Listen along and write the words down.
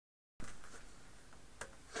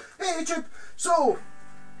YouTube. So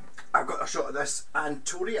I've got a shot of this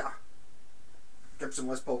Antoria Gibson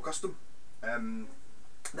Les Paul Custom.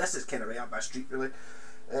 This is kind of right up my street really.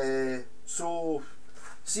 So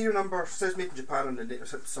serial number says made in Japan on the neck,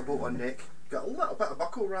 it's a bolt on neck. Got a little bit of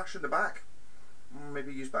buckle rash in the back,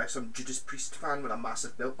 maybe used by some Judas Priest fan with a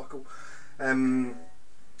massive belt buckle.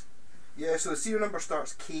 Yeah, so the serial number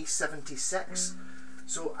starts K76.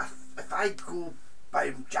 So if I go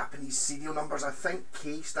by Japanese serial numbers, I think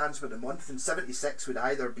K stands for the month, and 76 would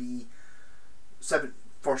either be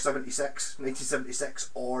 1976,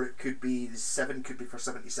 or it could be the 7 could be for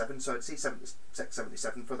 77. So I'd say 76,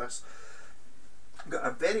 77 for this. Got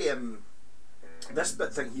a very this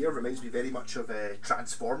bit thing here reminds me very much of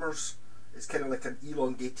Transformers. It's kind of like an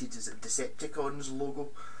elongated, is it Decepticons logo,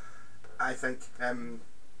 I think.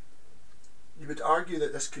 You would argue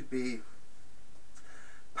that this could be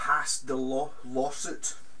past the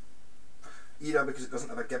lawsuit era because it doesn't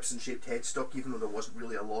have a Gibson shaped headstock, even though there wasn't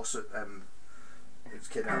really a lawsuit. It's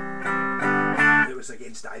kind of, it was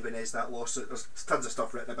against Ibanez, that lawsuit. There's tons of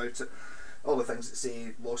stuff written about it. All the things that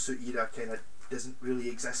say lawsuit era kind of doesn't really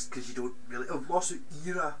exist because you don't really. Oh, lawsuit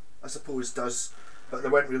era I suppose does, but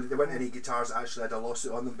there weren't any guitars that actually had a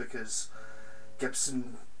lawsuit on them because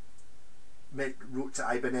Gibson wrote to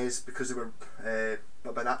Ibanez because they were,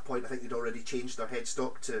 but by that point I think they'd already changed their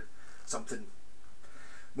headstock to something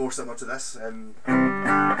more similar to this. By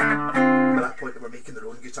that point they were making their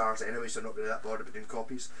own guitars anyway, so not really that bothered about doing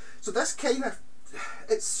copies. So this kind of,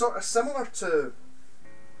 it's sort of similar to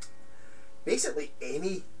basically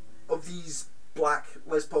any of these black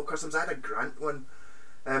Les Paul Customs. I had a Grant one.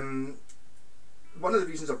 One of the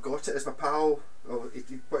reasons I've got it is my pal, what he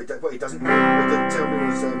doesn't know, he didn't tell me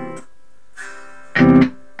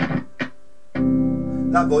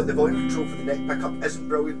was the volume control for the neck pickup isn't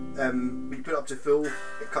brilliant. When you put it up to full,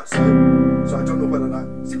 it cuts out. So I don't know whether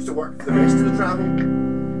that seems to work for the rest of the travel.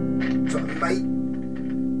 So it might,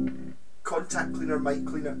 contact cleaner might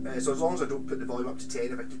clean it. So as long as I don't put the volume up to 10,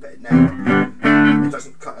 if I keep it at 9, it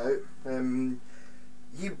doesn't cut out.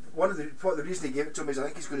 The reason he gave it to me is I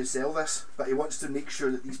think he's going to sell this, but he wants to make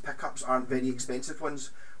sure that these pickups aren't very expensive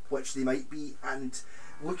ones, which they might be. And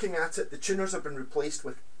looking at it, the tuners have been replaced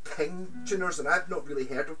with Ping tuners, and I've not really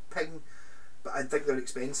heard of Ping, but I think they're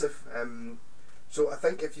expensive. So I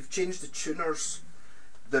think if you've changed the tuners,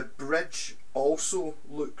 the bridge also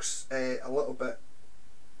looks a little bit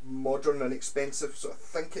modern and expensive. So I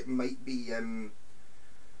think it might be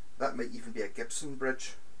that might even be a Gibson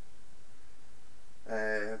bridge.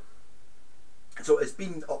 So it's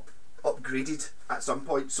been upgraded at some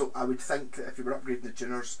point. So I would think that if you were upgrading the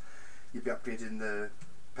tuners, you'd be upgrading the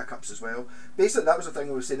pickups as well. Basically that was the thing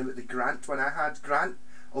I was saying about the Grant when I had. Grant,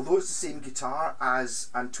 although it's the same guitar as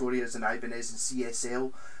Antoria's and Ibanez and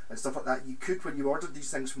CSL and stuff like that, you could, when you ordered these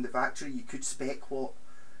things from the factory, you could spec what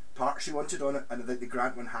parts you wanted on it, and I think the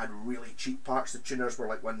Grant one had really cheap parts. The tuners were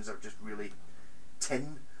like ones that were just really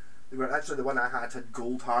tin. They were actually, the one I had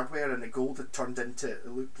gold hardware, and the gold had turned into, it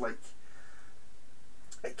looked like,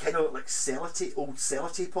 it kind of looked like sellotape, old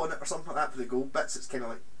sellotape on it or something like that for the gold bits. It's kind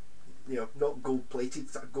of like, you know, not gold plated,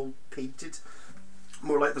 it's like gold painted.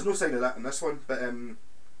 More like, there's no sign of that in this one, but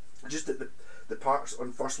just that the parts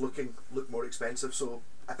on first looking look more expensive, so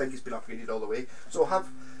I think it's been upgraded all the way. So I'll have,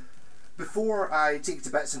 before I take it to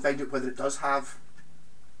bits and find out whether it does have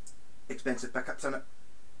expensive pickups in it,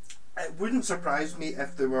 it wouldn't surprise me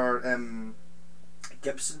if there were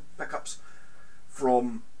Gibson pickups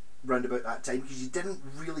from round about that time, because you didn't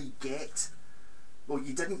really get, well,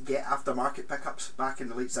 you didn't get aftermarket pickups back in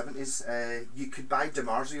the late 70s. You could buy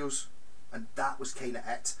DiMarzios, and that was kind of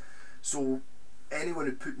it. So anyone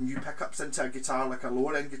who put new pickups into a guitar, like a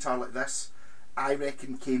lower end guitar like this, I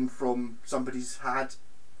reckon came from somebody's had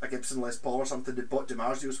a Gibson Les Paul or something, they bought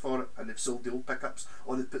DiMarzios for it and they've sold the old pickups,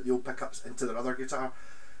 or they've put the old pickups into their other guitar.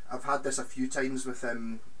 I've had this a few times with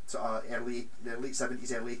sort of the late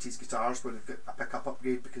 70s, early 80s guitars where they've got a pickup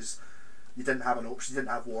upgrade because you didn't have an option, you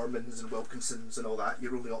didn't have Warmans and Wilkinsons and all that.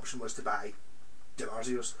 Your only option was to buy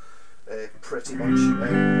DiMarzios, pretty much.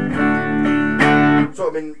 So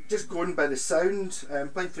I mean, just going by the sound,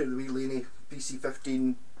 playing through the wee Laney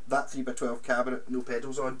BC15, that 3x12 cabinet, no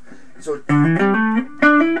pedals on. So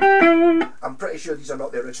I'm pretty sure these are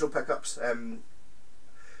not the original pickups.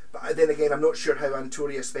 But then again, I'm not sure how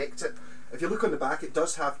Antoria spec'd it. If you look on the back, it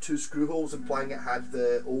does have 2 screw holes, implying it had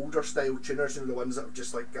the older style tuners, you know, the ones that have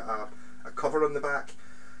just like got a cover on the back,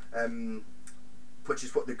 which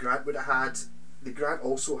is what the Grant would have had. The Grant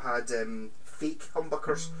also had fake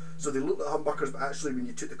humbuckers, so they looked like humbuckers, but actually when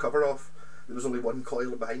you took the cover off, there was only one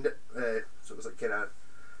coil behind it, so it was like kind of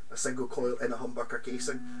a single coil in a humbucker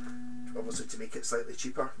casing, obviously to make it slightly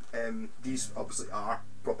cheaper. These obviously are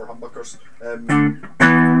proper humbuckers.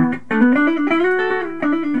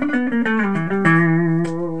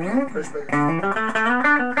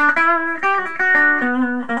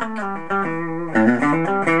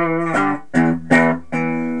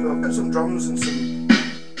 So I've got some drums and some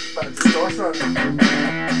bit of distortion on it.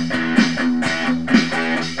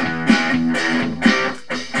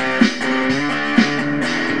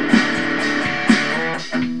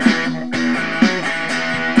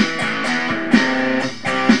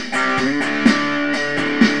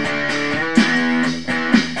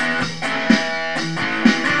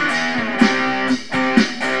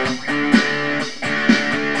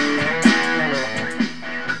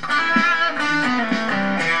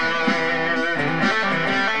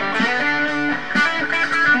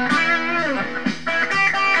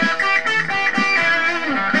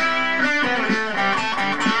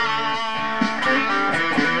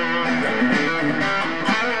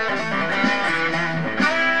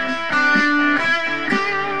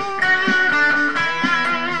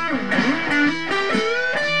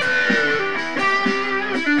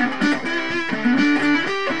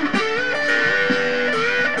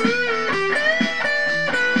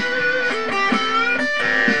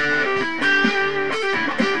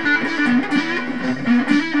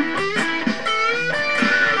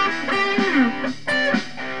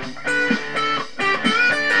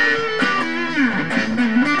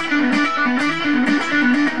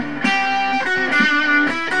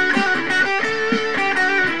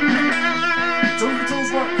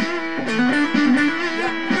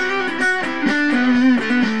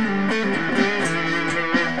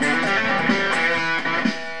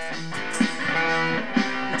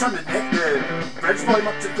 Turn the bridge volume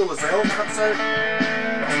up to full as well, cuts out.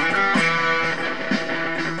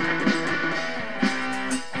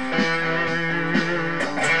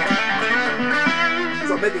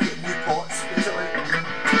 So maybe get new pots, basically.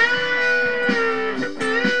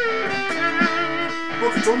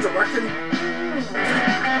 Both the tones are working.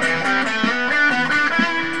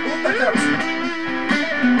 Both pickups.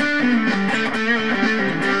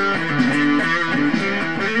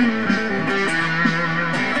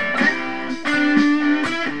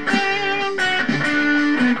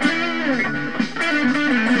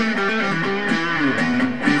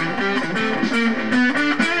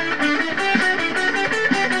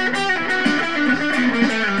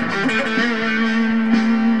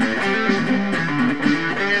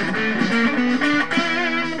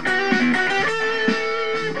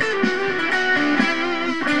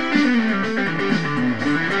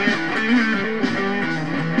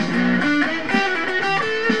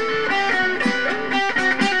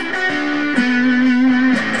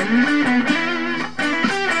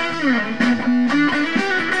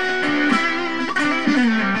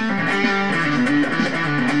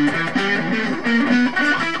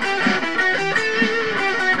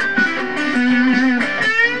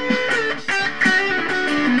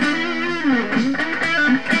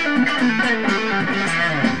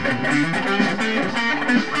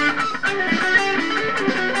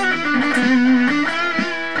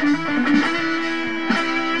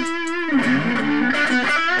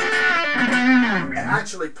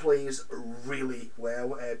 Actually plays really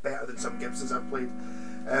well, better than some Gibsons I've played.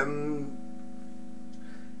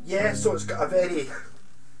 Yeah, so it's got a very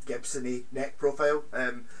Gibson-y neck profile,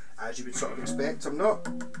 as you would sort of expect. I'm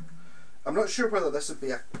not sure whether this would be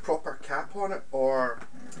a proper cap on it, or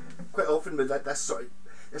quite often with this sort of,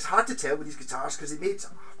 it's hard to tell with these guitars because they made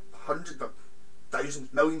hundreds of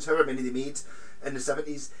thousands, millions, however many they made in the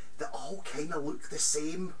 70s, that all kind of look the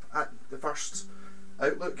same at the first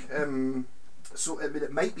outlook. So I mean,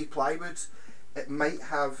 it might be plywood. It might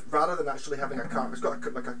have, rather than actually having a curve, it's got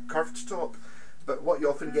like a curved top. But what you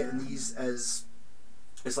often get in these is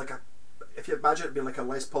like a, if you imagine it being like a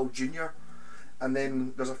Les Paul Junior, and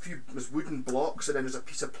then there's wooden blocks, and then there's a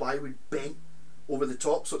piece of plywood bent over the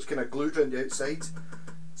top, so it's kind of glued around the outside.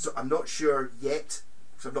 So I'm not sure yet,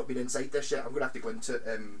 because I've not been inside this yet. I'm going to have to go into it.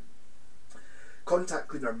 Contact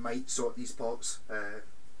cleaner might sort these pots.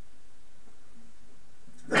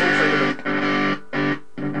 The whole thing about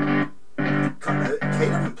cutting out, it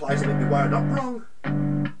kind of implies it might be wired up wrong.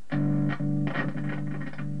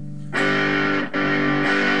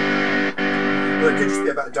 Well, there could just be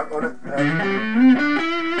a bit of dirt on it.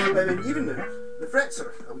 I mean, even the frets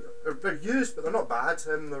they're used, but they're not bad.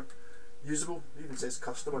 They're usable. It even says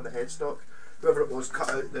custom on the headstock. Whoever it was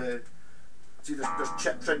cut out the. See, there's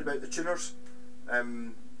chips round about the tuners.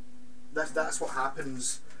 That's what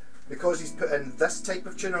happens. Because he's put in this type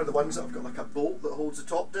of tuner, the ones that have got like a bolt that holds the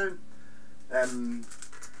top down,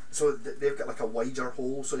 so they've got like a wider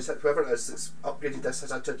hole. So whoever it is that's upgraded this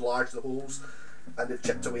has had to enlarge the holes, and they've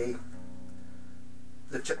chipped away.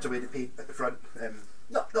 They've chipped away the paint at the front.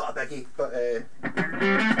 Not a biggie, but I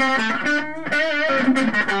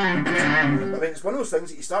mean, it's one of those things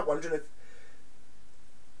that you start wondering if.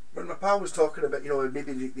 When my pal was talking about, you know,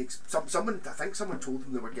 maybe someone, I think someone told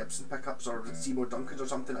them they were Gibson pickups or Seymour Duncans or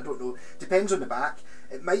something, I don't know. Depends on the back.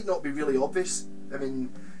 It might not be really obvious. I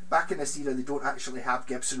mean, back in this era they don't actually have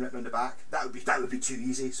Gibson written on the back. That would be too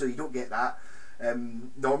easy, so you don't get that.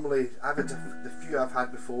 Normally, I've had the few I've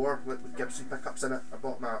had before with Gibson pickups in it. I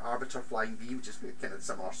bought my Arbiter Flying V, which is kind of a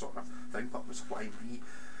similar sort of thing, but it was a Flying V.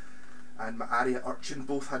 And my Aria Urchin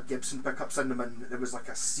both had Gibson pickups in them, and there was like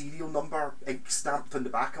a serial number ink stamped on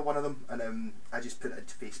the back of one of them, and I just put it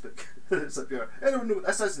into Facebook. It's like, I don't know what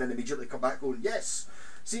this is, and then immediately come back going, yes,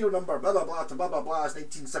 serial number, blah blah blah, to blah blah blah, it's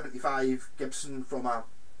 1975 Gibson from a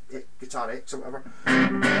Guitar X or whatever.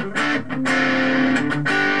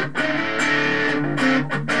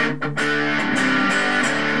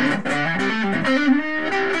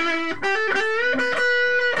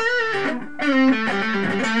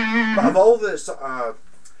 But of all the sort of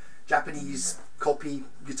Japanese copy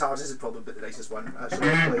guitars, this is probably the nicest one actually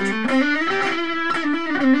I've played.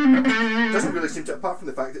 Doesn't really seem to, apart from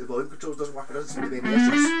the fact that the volume controls doesn't work, it doesn't seem to be any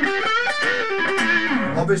issues.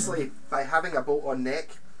 Obviously, by having a bolt-on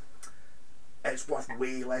neck, it's worth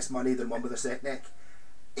way less money than one with a set neck.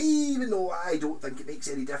 Even though I don't think it makes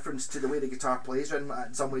any difference to the way the guitar plays, in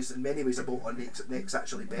some ways, in many ways, a bolt-on neck's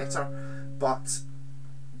actually better. But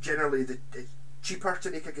generally, it's cheaper to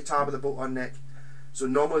make a guitar with a bolt-on neck. So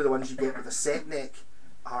normally the ones you get with a set neck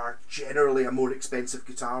are generally a more expensive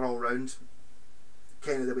guitar all round.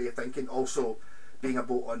 Kind of the way of thinking. Also, being a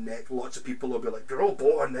bolt-on neck, lots of people will be like, you're all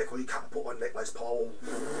bolt-on neck, well you can't bolt-on neck Les Paul.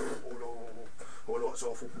 Oh no, it's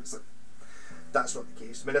awful. It's like, that's not the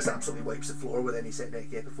case. I mean, this absolutely wipes the floor with any set neck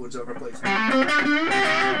Epiphones I've ever played.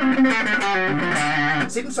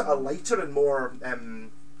 It seems sort of lighter and more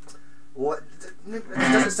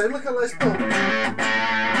does it sound like a Les Paul?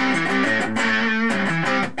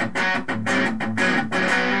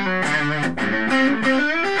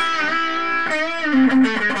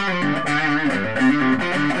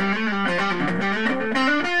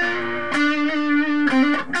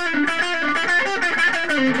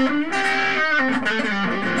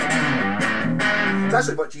 It's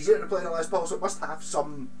actually much easier to play in a Les Paul, so it must have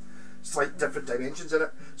some slight different dimensions in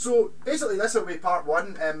it. So basically this will be part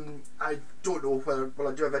one. I don't know whether will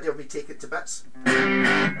I do a video of me take it to bits.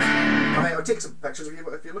 I'll take some pictures of you,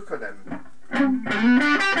 but if you look on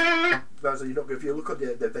if you look on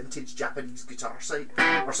the vintage Japanese guitar site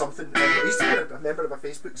or something, I used to be a member of a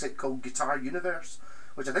Facebook site called Guitar Universe,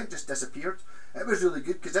 which I think just disappeared. It was really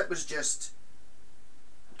good because it was just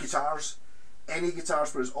guitars. Any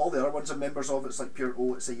guitars, whereas all the other ones I'm members of, it's like pure,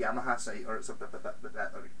 it's a Yamaha site, or it's a bit.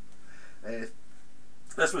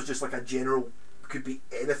 This was just like a general, could be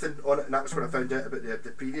anything on it, and that was when I found out about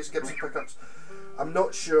the previous Gibson pickups. I'm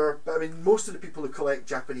not sure, but I mean, most of the people who collect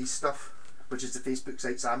Japanese stuff, which is the Facebook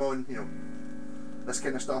sites I'm on, you know, this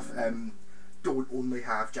kind of stuff, don't only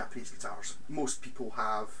have Japanese guitars. Most people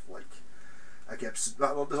have like a Gibson.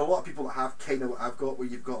 There's a lot of people that have kind of what I've got, where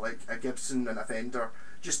you've got like a Gibson and a Fender,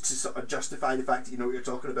 just to sort of justify the fact that you know what you're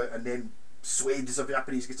talking about, and then swathes of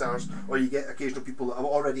Japanese guitars. Or you get occasional people that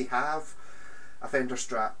already have a Fender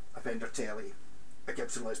Strat, a Fender Telly, a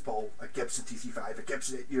Gibson Les Paul, a Gibson T35, a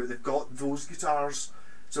Gibson, you know, they've got those guitars.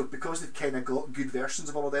 So because they've kind of got good versions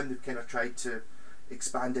of all of them, they've kind of tried to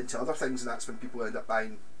expand into other things, and that's when people end up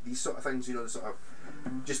buying these sort of things, you know, sort of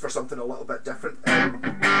just for something a little bit different.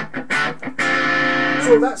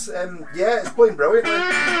 So that's, yeah, it's playing brilliantly.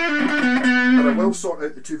 And I will sort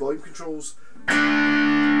out the two volume controls.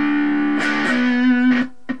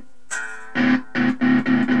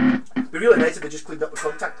 It'd be really nice if they just cleaned up the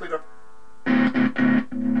contact cleaner.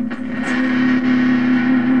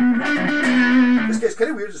 This gets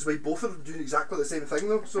kind of weird this way, both of them doing exactly the same thing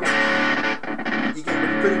though. So you get, when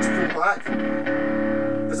you put it to full back,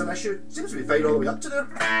 there's an issue. It seems to be fine all the way up to there.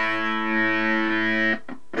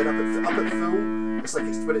 And up at full, it's like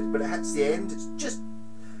when it hits the end, it's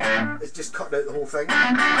just cutting out the whole thing.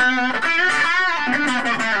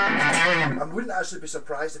 I wouldn't actually be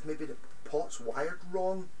surprised if maybe the pot's wired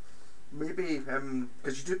wrong. Maybe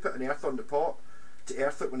because you do put an earth on the pot to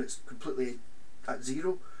earth it when it's completely at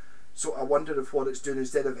zero. So I wonder if what it's doing,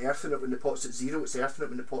 instead of earthing it when the pot's at zero, it's earthing it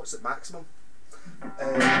when the pot's at maximum. I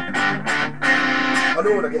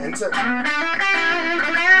know when I get into it.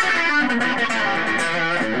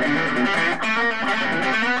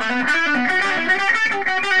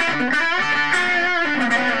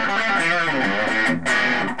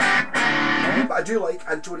 do like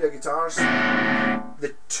Antoria guitars.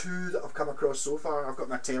 The two that I've come across so far, I've got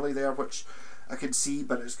my telly there, which I can see,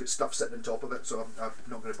 but it's got stuff sitting on top of it, so I'm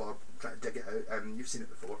not going to bother trying to dig it out. You've seen it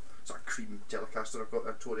before. Sort of cream Telecaster. I've got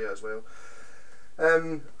Antoria as well.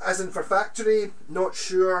 As in for factory, not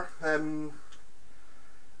sure. I'm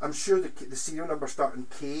sure the serial number starting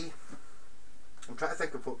K. I'm trying to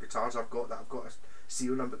think of what guitars I've got that I've got a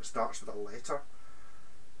serial number that starts with a letter.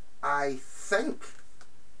 I think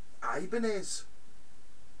Ibanez.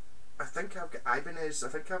 I think I've got Ibanez. I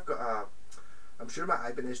think I've got a. I'm sure my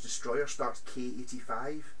Ibanez Destroyer starts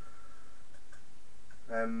K85.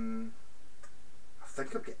 I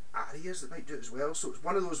think I've got Arias that might do it as well. So it's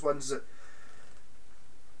one of those ones that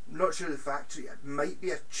I'm not sure of the factory. It might be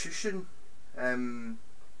a Tushin. I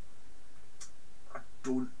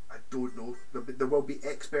don't know. There will be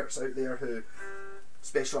experts out there who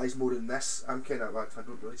specialise more in this. I'm kind of, I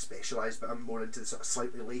don't really specialise, but I'm more into the sort of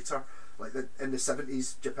slightly later. Like in the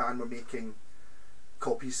 70s, Japan were making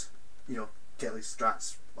copies, you know, Kellys,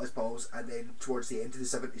 Strats, Les Pauls, and then towards the end of the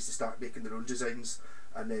 70s they start making their own designs,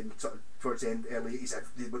 and then sort of towards the end, early 80s,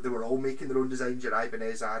 they were all making their own designs. Your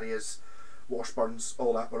Ibanez, Arias, Washburns,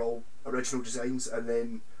 all that were all original designs, and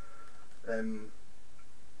then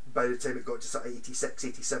by the time it got to sort of 86,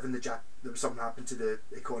 87, there was something happened to the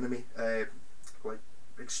economy, like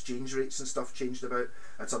exchange rates and stuff changed about,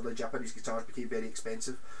 and suddenly Japanese guitars became very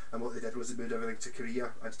expensive, and what they did was they moved everything to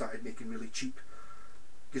Korea and started making really cheap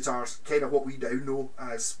guitars, kind of what we now know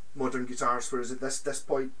as modern guitars, whereas at this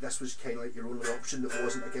point this was kind of like your only option that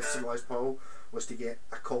wasn't a Gibson Les Paul, was to get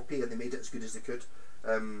a copy, and they made it as good as they could,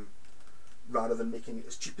 rather than making it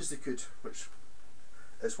as cheap as they could, which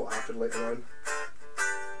is what happened later on.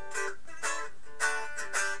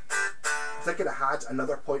 I'm thinking I had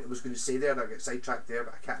another point I was going to say there and I got sidetracked there,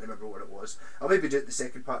 but I can't remember what it was. I'll maybe do it in the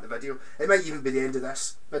second part of the video. It might even be the end of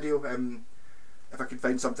this video, if I can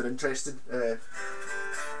find something interesting.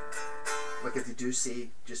 Like if they do say,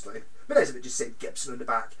 just like, but nice if it just said Gibson on the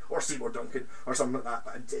back, or Seymour Duncan, or something like that,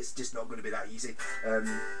 but it's just not going to be that easy. But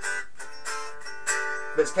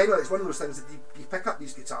it's kind of like, it's one of those things that you pick up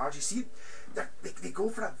these guitars, you see, they go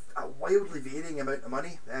for a wildly varying amount of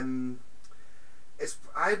money.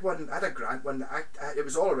 I had a Grant one, it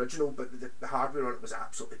was all original, but the hardware on it was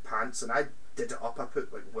absolutely pants, and I did it up. I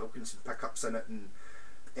put like Wilkinson pickups in it, and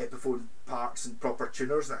Epiphone parts, and proper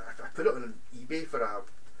tuners. I put it on eBay for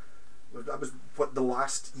that was what the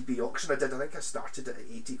last eBay auction I did. I think I started it at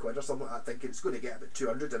 80 quid or something like that, thinking it's going to get about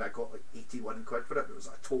 200, and I got like 81 quid for it. It was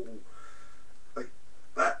a total, like,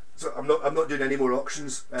 so I'm not doing any more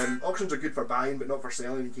auctions. Auctions are good for buying, but not for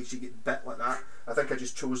selling, in case you get bit like that. I think I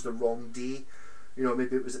just chose the wrong day. You know,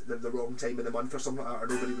 maybe it was at the wrong time of the month or something like that, or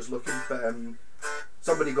nobody was looking. But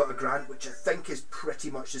somebody got a Grant, which I think is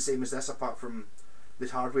pretty much the same as this, apart from the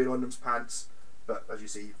hardware on them's pants. But as you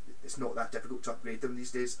see, it's not that difficult to upgrade them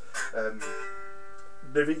these days.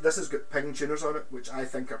 This has got ping tuners on it, which I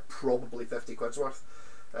think are probably 50 quid's worth.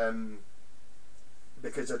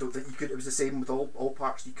 Because I don't think you could. It was the same with all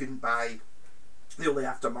parts. You couldn't buy. The only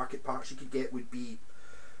aftermarket parts you could get would be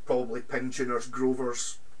probably ping tuners,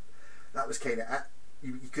 Grovers. That was kind of it.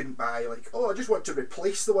 You couldn't buy like, oh, I just want to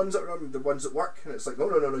replace the ones that are on the ones that work, and it's like,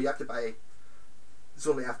 no, you have to buy. It's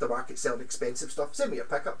only aftermarket selling expensive stuff. Same with your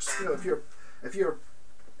pickups. You know, if you're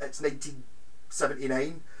it's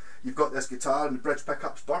 1979, you've got this guitar and the bridge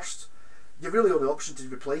pickups burst. Your really only option to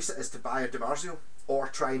replace it is to buy a DiMarzio, or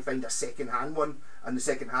try and find a second-hand one. And the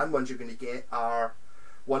second-hand ones you're going to get are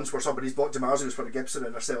ones where somebody's bought DiMarzios for a Gibson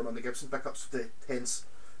and they're selling on the Gibson pickups. Hence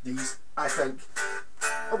these, I think.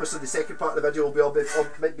 Obviously the second part of the video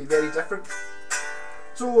might be very different.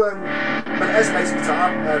 So, but it is a nice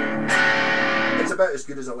guitar. It's about as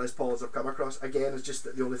good as a Les Paul as I've come across. Again, it's just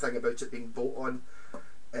that the only thing about it being bolt on,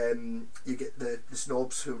 you get the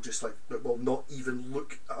snobs who just like will not even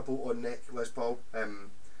look at a bolt on neck Les Paul. I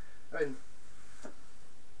mean,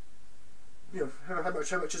 you know, how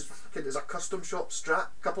much is a custom shop Strat?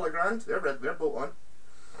 Couple of grand. They're bolt on.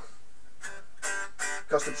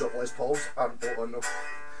 Custom shop Les Pauls aren't bolt on though.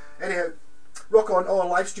 Anyhow, rock on. Oh,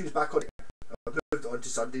 live stream's back on. I've moved on to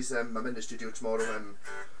Sundays. I'm in the studio tomorrow.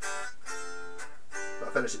 But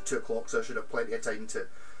I finish at 2 o'clock, so I should have plenty of time to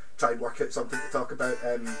try and work out something to talk about.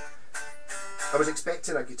 I was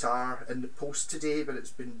expecting a guitar in the post today, but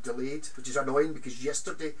it's been delayed, which is annoying because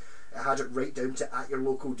yesterday I had it right down to at your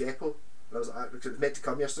local depot. And I was like, because it was meant to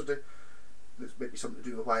come yesterday. There's maybe something to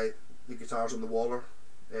do with why the guitars on the wall are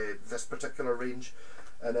this particular range.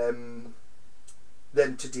 And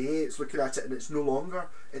then today it's looking at it and it's no longer.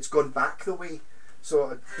 It's gone back the way. So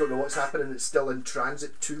I don't know what's happening. It's still in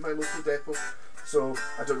transit to my local depot. So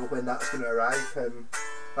I don't know when that's going to arrive.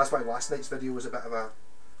 That's why last night's video was a bit of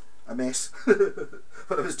a mess.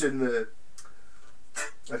 When I was doing the...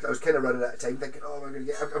 I was kind of running out of time thinking, oh, I'm going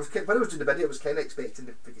to get... when I was doing the video, I was kind of expecting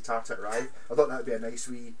the guitar to arrive. I thought that would be a nice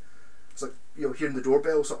wee... It's like, you know, hearing the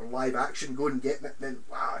doorbell, sort of live action, going and getting it, and then,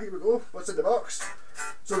 wow, here we go, what's in the box?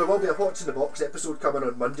 So there will be a What's in the Box episode coming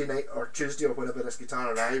on Monday night or Tuesday or whenever this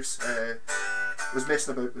guitar arrives. I was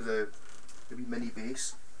messing about with the wee mini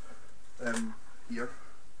bass here,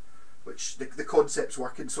 which the concept's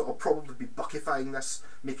working, so I'll probably be buckifying this,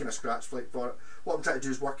 making a scratch plate for it. What I'm trying to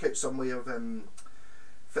do is work out some way of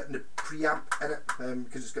fitting the preamp in it,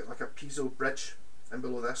 because it's got like a piezo bridge in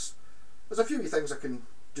below this. There's a few wee things I can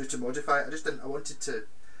do to modify it. I wanted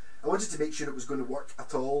to make sure it was going to work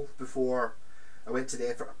at all before I went to the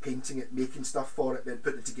effort of painting it, making stuff for it, then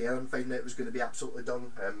putting it together and finding out it was going to be absolutely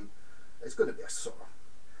done. It's going to be a sort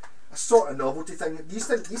of novelty thing. These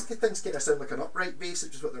things kind of sound like an upright bass,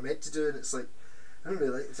 which is what they're meant to do, and it's like, I don't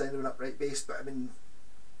really like the sound of an upright bass, but I mean,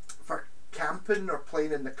 for camping or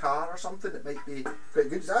playing in the car or something, it might be quite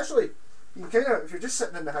good. It's actually, you can kind of, if you're just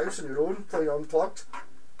sitting in the house on your own playing unplugged,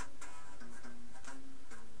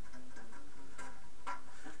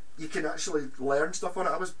 you can actually learn stuff on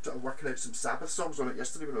it. I was working out some Sabbath songs on it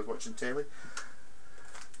yesterday when I was watching telly.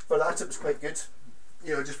 For that it was quite good,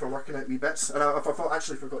 you know, just for working out wee bits. And I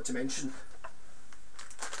actually forgot to mention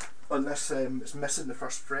on this, it's missing the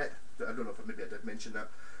first fret. I don't know if maybe I did mention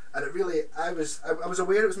that. And it really, I was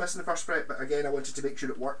aware it was missing the first fret, but again I wanted to make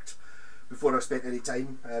sure it worked before I spent any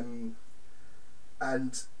time.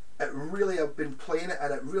 And it really, I've been playing it,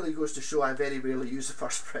 and it really goes to show I very rarely use the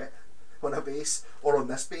first fret on a bass, or on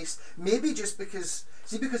this bass. Maybe just because,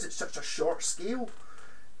 see, because it's such a short scale,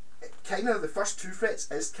 kind of the first two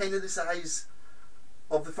frets is kind of the size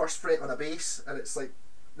of the first fret on a bass, and it's like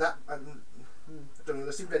that, and I don't know,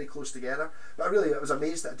 they seem very close together, but I was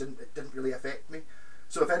amazed that it didn't really affect me.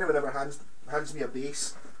 So if anyone ever hands me a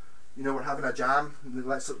bass, you know, we're having a jam, and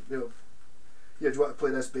let's, you know, do you want to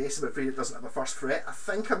play this bass, I'm afraid it doesn't have a first fret, I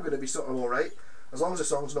think I'm going to be sort of alright, as long as the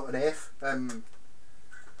song's not an F.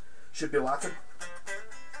 Should be laughing.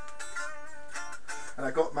 And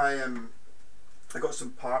I got my I got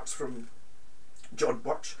some parts from John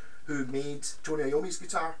Birch, who made Tony Iommi's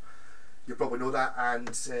guitar. You probably know that, and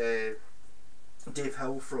Dave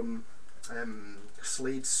Hill from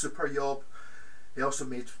Slade's Super Yob. He also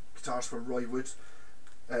made guitars for Roy Wood.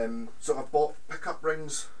 So I bought pickup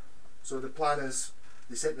rings. So the plan is,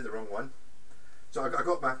 they sent me the wrong one. So I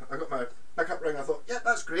got my pickup ring. I thought, yeah,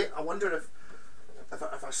 that's great. I wonder if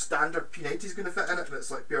a standard P90 is going to fit in it, and it's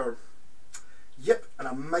like pure, yep. And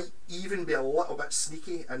I might even be a little bit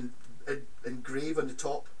sneaky and engrave on the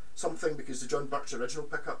top something, because the John Birch original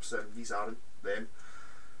pickups, these aren't them,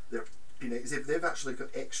 they're P90s, they've actually got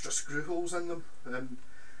extra screw holes in them.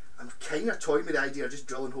 I'm kind of toying with the idea of just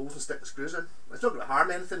drilling holes and sticking screws in. It's not going to harm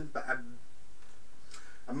anything, but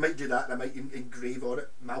I might do that, and I might engrave on it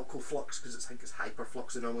Malco Flux, because I think it's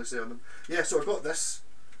Hyperflux they normally say on them. Yeah, so I got this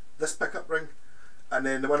pickup ring. And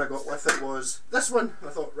then the one I got with it was this one. And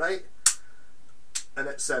I thought, right, and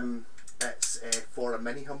it's for a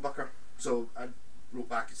mini humbucker. So I wrote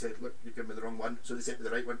back and said, look, you gave me the wrong one. So they sent me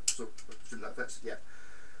the right one. So I assume that fits. Yeah.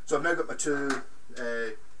 So I've now got my two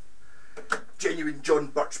genuine John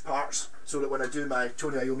Birch parts, so that when I do my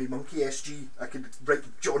Tony Iommi Monkey SG, I can write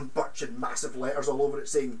John Birch in massive letters all over it,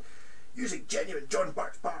 saying using genuine John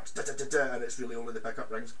Birch parts, da da da da, and it's really only the pickup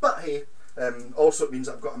rings. But hey, also it means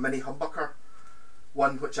I've got a mini humbucker.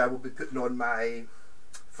 One which I will be putting on my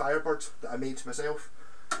Firebird that I made myself.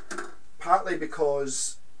 Partly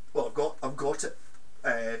because, well, I've got it,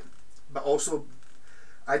 but also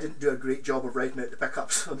I didn't do a great job of writing out the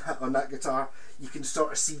pickups on that guitar. You can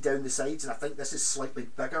sort of see down the sides, and I think this is slightly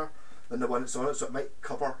bigger than the one that's on it, so it might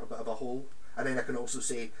cover a bit of a hole. And then I can also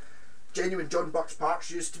say genuine John Birch parts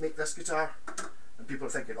used to make this guitar. And people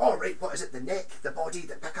are thinking, oh right, what is it? The neck, the body,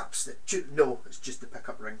 the pickups, the tube? No, it's just the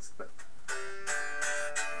pickup rings. But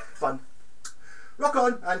fun. Rock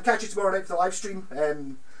on, and catch you tomorrow night for the live stream.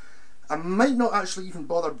 I might not actually even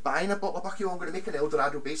bother buying a bottle of Bucky. I'm going to make an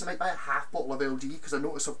Eldorado base. I might buy a half bottle of LD, because I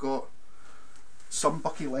notice I've got some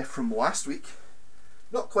Bucky left from last week.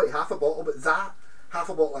 Not quite half a bottle, but that half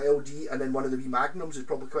a bottle of LD, and then one of the wee Magnums is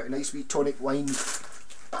probably quite a nice wee tonic wine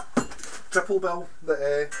triple bill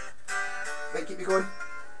that might keep me going.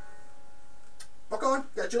 Rock on,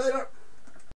 catch you later.